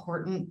really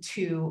important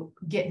to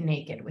get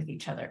naked with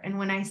each other. And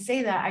when I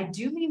say that, I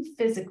do mean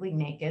physically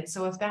naked.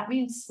 So if that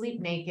means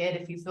sleep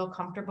naked, if you feel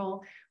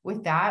comfortable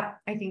with that,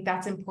 I think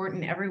that's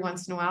important every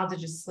once in a while to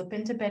just slip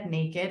into bed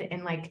naked.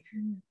 And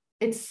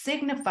it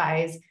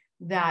signifies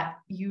that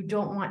you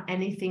don't want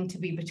anything to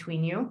be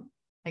between you,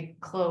 like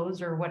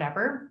clothes or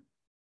whatever.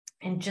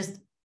 And just,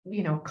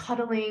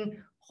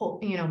 cuddling,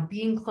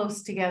 being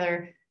close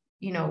together,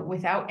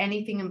 without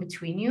anything in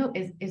between you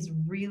is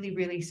really,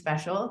 really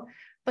special.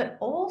 But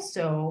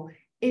also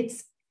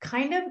it's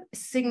kind of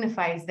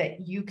signifies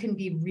that you can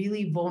be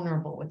really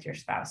vulnerable with your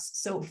spouse.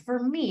 So for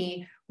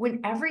me, when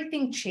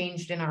everything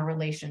changed in our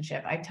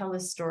relationship, I tell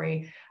this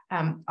story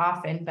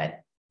often, but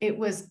it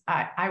was,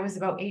 I was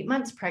about 8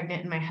 months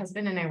pregnant and my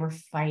husband and I were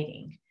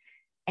fighting,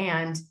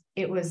 and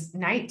it was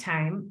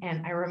nighttime.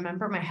 And I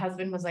remember my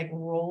husband was like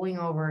rolling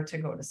over to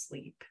go to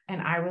sleep. And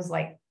I was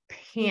like,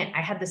 I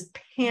had this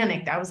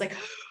panic. I was like,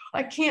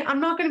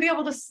 I'm not going to be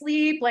able to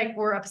sleep. Like,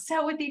 we're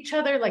upset with each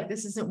other. Like,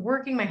 this isn't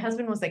working. My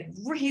husband was like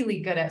really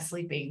good at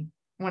sleeping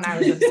when I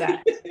was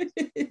upset.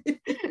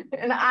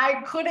 And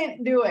I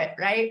couldn't do it,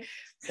 right?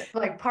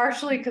 Like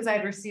partially because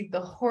I'd received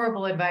the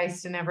horrible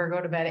advice to never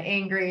go to bed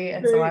angry.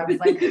 And so I was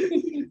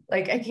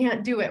like, I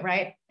can't do it,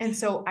 right? And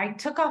so I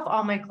took off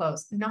all my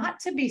clothes, not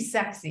to be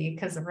sexy,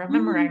 because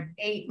remember, I'm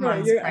 8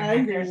 months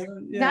pregnant. There's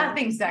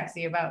nothing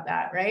sexy about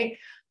that, right?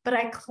 But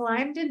I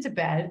climbed into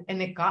bed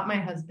and it got my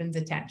husband's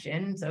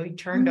attention. So he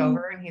turned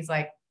over and he's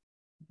like,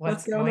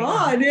 what's going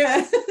on?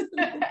 Yeah.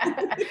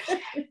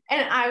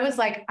 And I was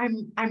like,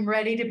 I'm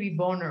ready to be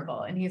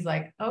vulnerable. And he's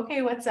like,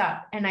 okay, what's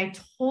up? And I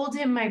told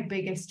him my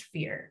biggest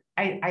fear.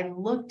 I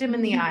looked him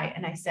in the eye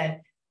and I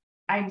said,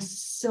 I'm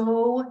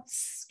so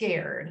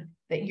scared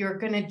that you're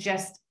going to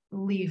just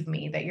leave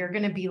me, that you're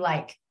going to be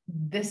like,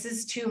 this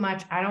is too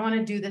much. I don't want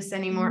to do this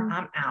anymore.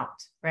 I'm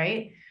out.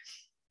 Right.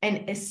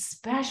 And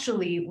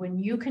especially when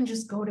you can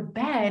just go to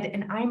bed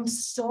and I'm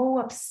so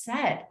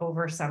upset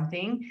over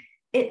something,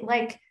 it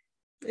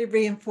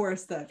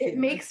reinforced that fear. It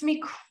makes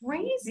me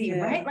crazy,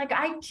 right? Like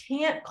I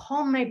can't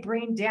calm my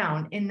brain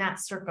down in that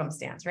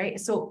circumstance, right?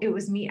 So it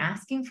was me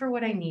asking for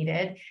what I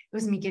needed. It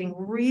was me getting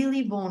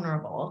really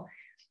vulnerable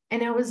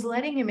and I was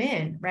letting him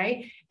in,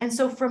 right? And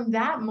so from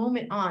that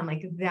moment on,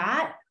 like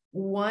that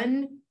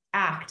one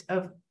act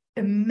of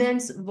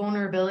immense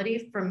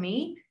vulnerability for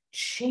me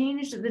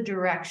changed the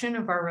direction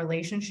of our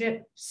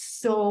relationship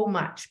so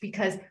much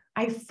because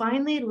I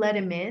finally let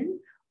him in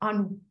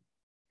on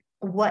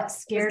what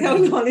scared What's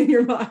going on in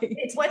your mind.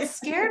 It's what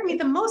scared me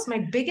the most. My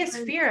biggest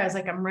fear. I was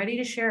like, I'm ready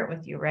to share it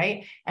with you,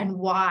 right? And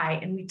why?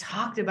 And we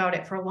talked about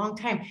it for a long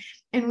time.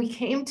 And we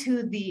came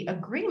to the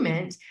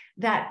agreement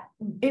that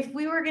if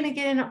we were going to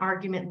get in an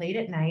argument late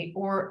at night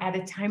or at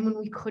a time when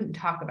we couldn't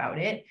talk about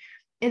it,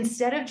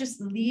 instead of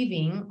just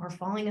leaving or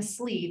falling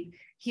asleep,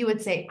 he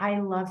would say, I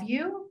love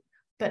you,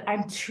 but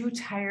I'm too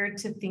tired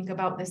to think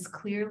about this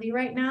clearly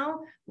right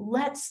now.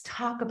 Let's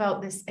talk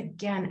about this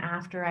again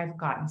after I've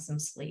gotten some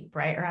sleep,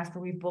 right? Or after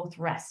we've both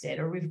rested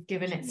or we've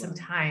given it some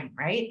time,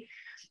 right?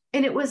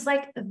 And it was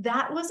like,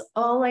 that was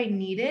all I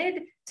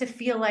needed to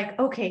feel like,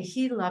 okay,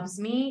 he loves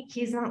me.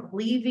 He's not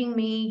leaving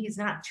me. He's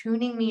not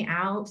tuning me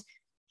out.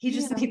 He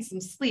just needs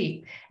some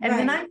sleep. And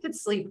then I could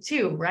sleep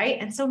too, right?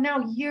 And so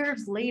now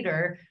years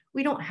later,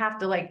 we don't have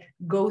to like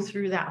go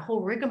through that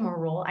whole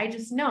rigmarole. I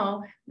just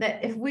know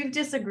that if we've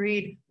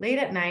disagreed late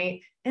at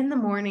night, in the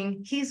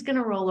morning, he's going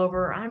to roll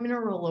over. I'm going to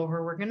roll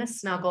over. We're going to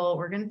snuggle.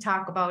 We're going to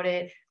talk about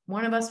it.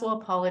 One of us will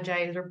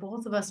apologize or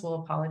both of us will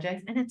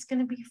apologize and it's going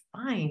to be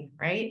fine.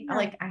 Right. Yeah.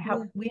 Like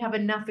we have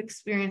enough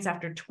experience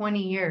after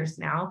 20 years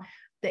now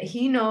that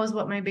he knows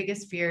what my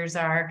biggest fears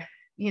are.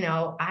 You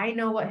know, I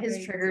know what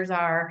his triggers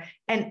are,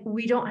 and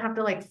we don't have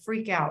to like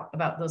freak out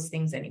about those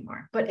things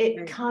anymore, but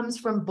it comes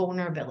from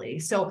vulnerability.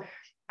 So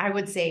I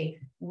would say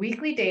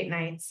weekly date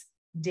nights,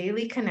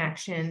 daily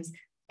connections,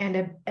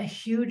 and a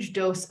huge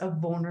dose of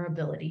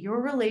vulnerability.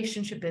 Your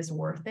relationship is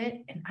worth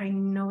it. And I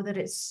know that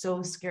it's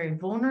so scary.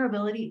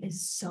 Vulnerability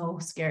is so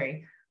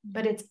scary,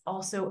 but it's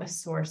also a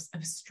source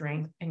of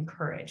strength and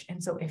courage.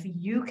 And so if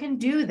you can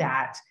do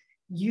that,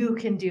 you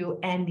can do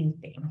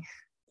anything.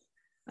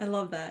 I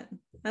love that.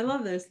 I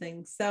love those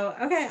things. So,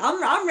 okay,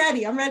 I'm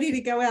ready. I'm ready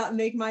to go out and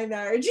make my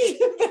marriage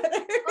even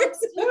better. Let's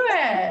do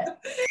it.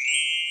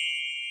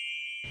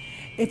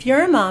 If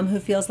you're a mom who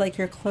feels like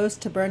you're close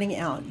to burning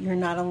out, you're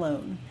not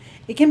alone.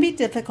 It can be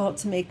difficult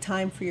to make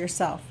time for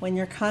yourself when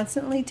you're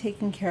constantly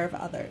taking care of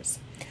others.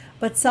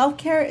 But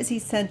self-care is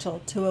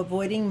essential to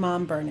avoiding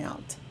mom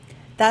burnout.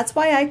 That's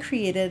why I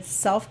created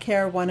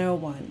Self-Care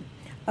 101,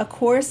 a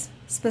course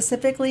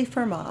specifically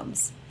for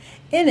moms.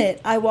 In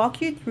it, I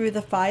walk you through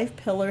the 5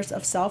 pillars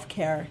of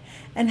self-care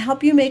and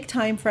help you make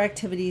time for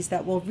activities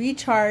that will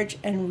recharge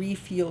and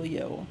refuel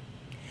you.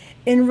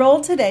 Enroll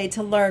today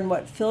to learn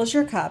what fills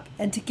your cup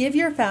and to give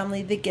your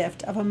family the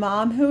gift of a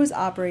mom who is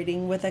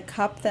operating with a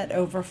cup that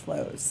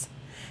overflows.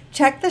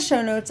 Check the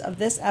show notes of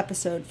this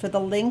episode for the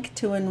link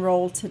to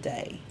enroll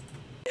today.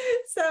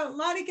 So,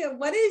 Monica,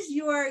 what is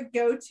your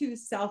go-to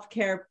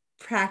self-care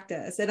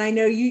practice? And I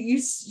know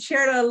you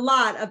shared a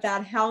lot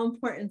about how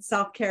important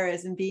self-care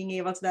is and being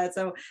able to that.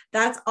 So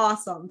that's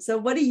awesome. So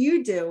what do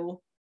you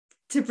do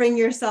to bring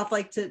yourself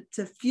like to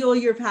fuel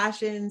your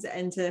passions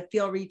and to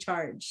feel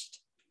recharged?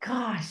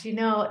 Gosh,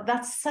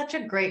 that's such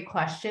a great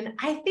question.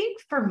 I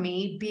think for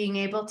me, being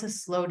able to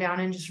slow down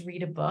and just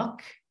read a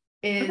book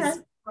is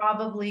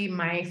probably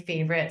my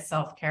favorite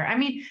self-care. I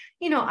mean,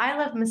 I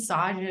love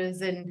massages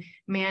and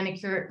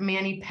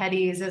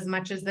mani-pedis as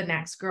much as the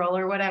next girl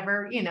or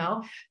whatever,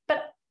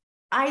 but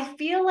I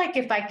feel like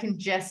if I can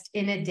just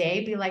in a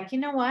day be like, you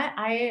know what,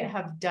 I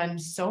have done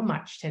so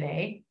much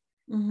today.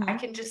 I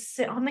can just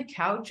sit on the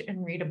couch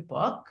and read a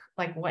book,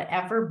 like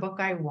whatever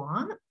book I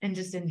want, and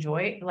just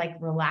enjoy like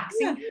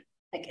relaxing. Yeah.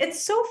 Like, it's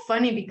so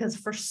funny because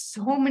for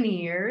so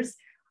many years,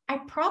 I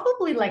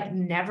probably like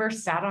never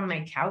sat on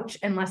my couch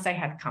unless I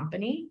had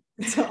company.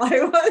 So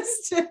I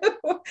was too.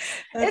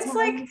 It's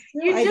like,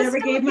 you I just never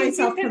don't gave think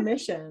myself you can-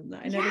 permission.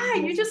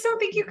 You just don't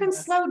think you can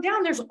slow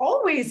down. There's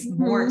always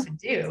more to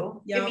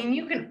do. Yep. I mean,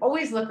 you can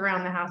always look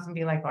around the house and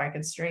be like, oh, I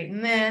could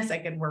straighten this. I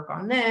could work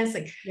on this.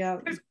 Like,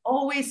 there's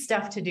always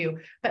stuff to do.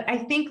 But I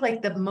think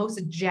like the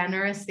most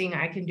generous thing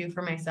I can do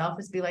for myself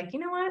is be like, you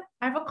know what?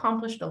 I've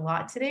accomplished a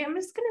lot today. I'm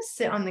just going to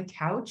sit on the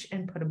couch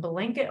and put a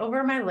blanket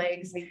over my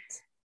legs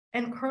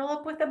and curl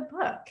up with a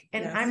book.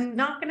 And I'm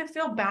not going to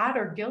feel bad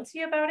or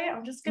guilty about it.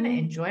 I'm just going to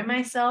enjoy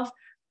myself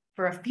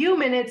for a few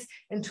minutes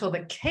until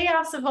the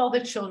chaos of all the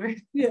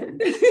children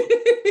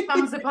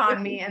comes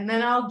upon me. And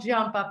then I'll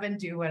jump up and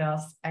do what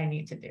else I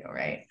need to do.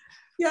 Right.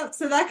 Yep.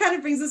 So that kind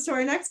of brings us to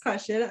our next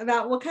question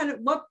about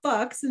what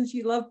book, since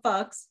you love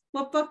books,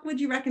 what book would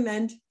you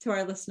recommend to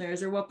our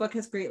listeners, or what book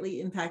has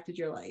greatly impacted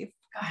your life?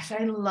 Gosh,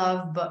 I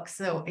love books.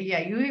 So yeah,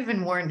 you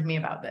even warned me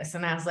about this.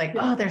 And I was like,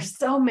 oh, there's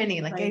so many.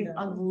 Like I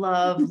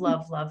love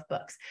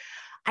books.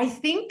 I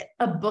think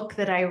a book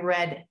that I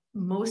read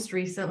most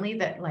recently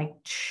that like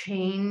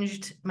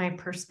changed my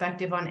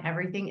perspective on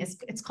everything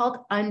it's called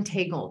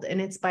Untangled,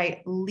 and it's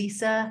by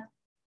Lisa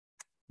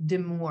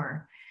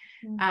Damour.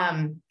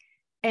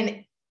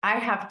 And I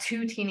have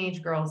 2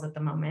 teenage girls at the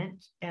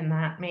moment, and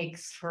that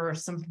makes for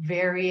some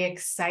very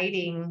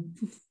exciting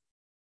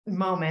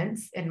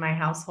moments in my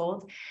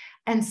household.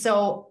 And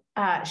so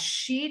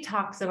she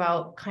talks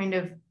about kind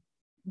of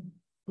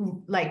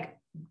like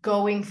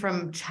going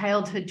from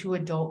childhood to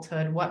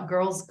adulthood, what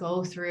girls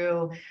go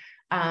through.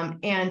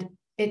 And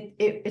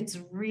it's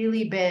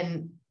really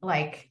been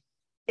like,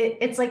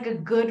 it's like a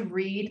good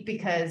read,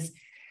 because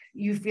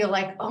you feel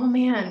like, oh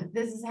man,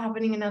 this is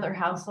happening in other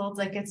households.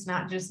 Like, it's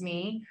not just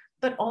me,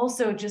 but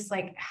also just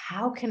like,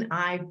 how can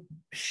I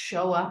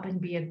show up and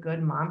be a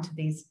good mom to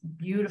these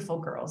beautiful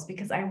girls?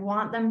 Because I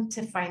want them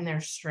to find their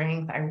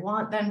strength. I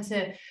want them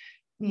to,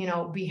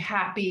 be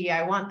happy.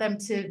 I want them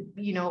to,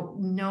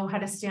 know how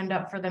to stand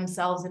up for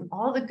themselves and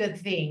all the good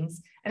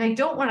things. And I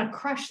don't want to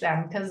crush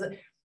them, because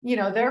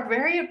they're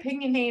very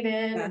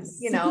opinionated, and,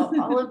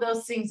 all of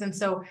those things. And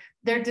so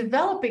they're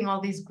developing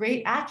all these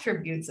great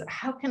attributes.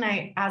 How can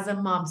I, as a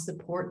mom,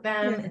 support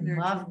them and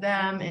love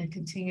them and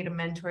continue to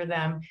mentor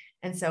them?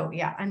 And so,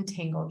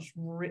 Untangled. Is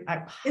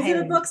it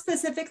a book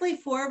specifically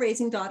for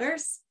raising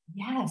daughters?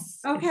 Yes.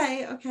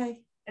 Okay.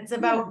 It's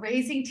about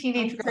raising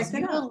teenage girls.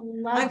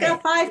 I've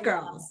got 5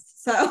 girls.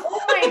 So, oh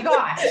my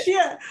gosh.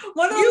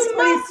 One of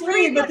them's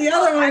 23, but the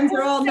other ones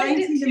are all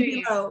 19 and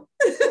below.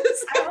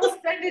 I will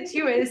send it to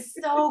you. It's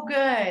so good.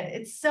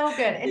 It's so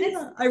good.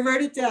 And I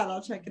wrote it down.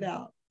 I'll check it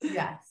out.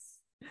 Yes.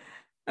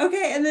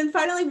 Okay. And then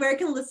finally, where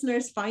can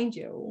listeners find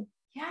you?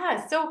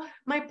 Yeah. So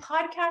my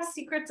podcast,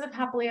 Secrets of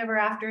Happily Ever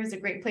After, is a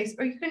great place,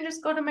 or you can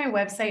just go to my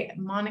website,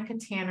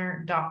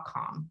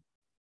 monicatanner.com.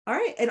 All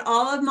right. And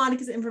all of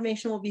Monica's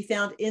information will be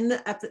found in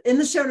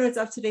the show notes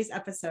of today's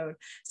episode.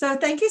 So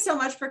thank you so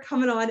much for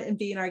coming on and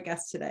being our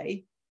guest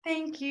today.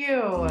 Thank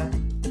you.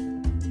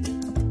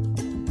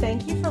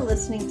 Thank you for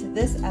listening to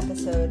this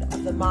episode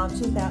of the Moms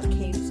Without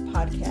Capes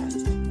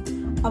podcast.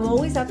 I'm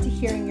always up to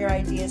hearing your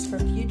ideas for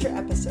future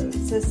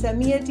episodes, so send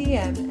me a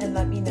DM and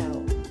let me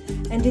know.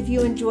 And if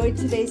you enjoyed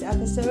today's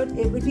episode,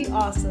 it would be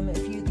awesome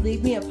if you'd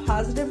leave me a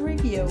positive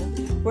review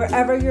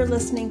wherever you're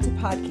listening to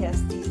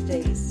podcasts these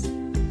days.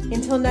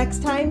 Until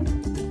next time,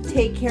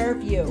 take care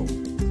of you.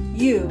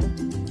 You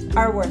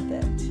are worth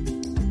it.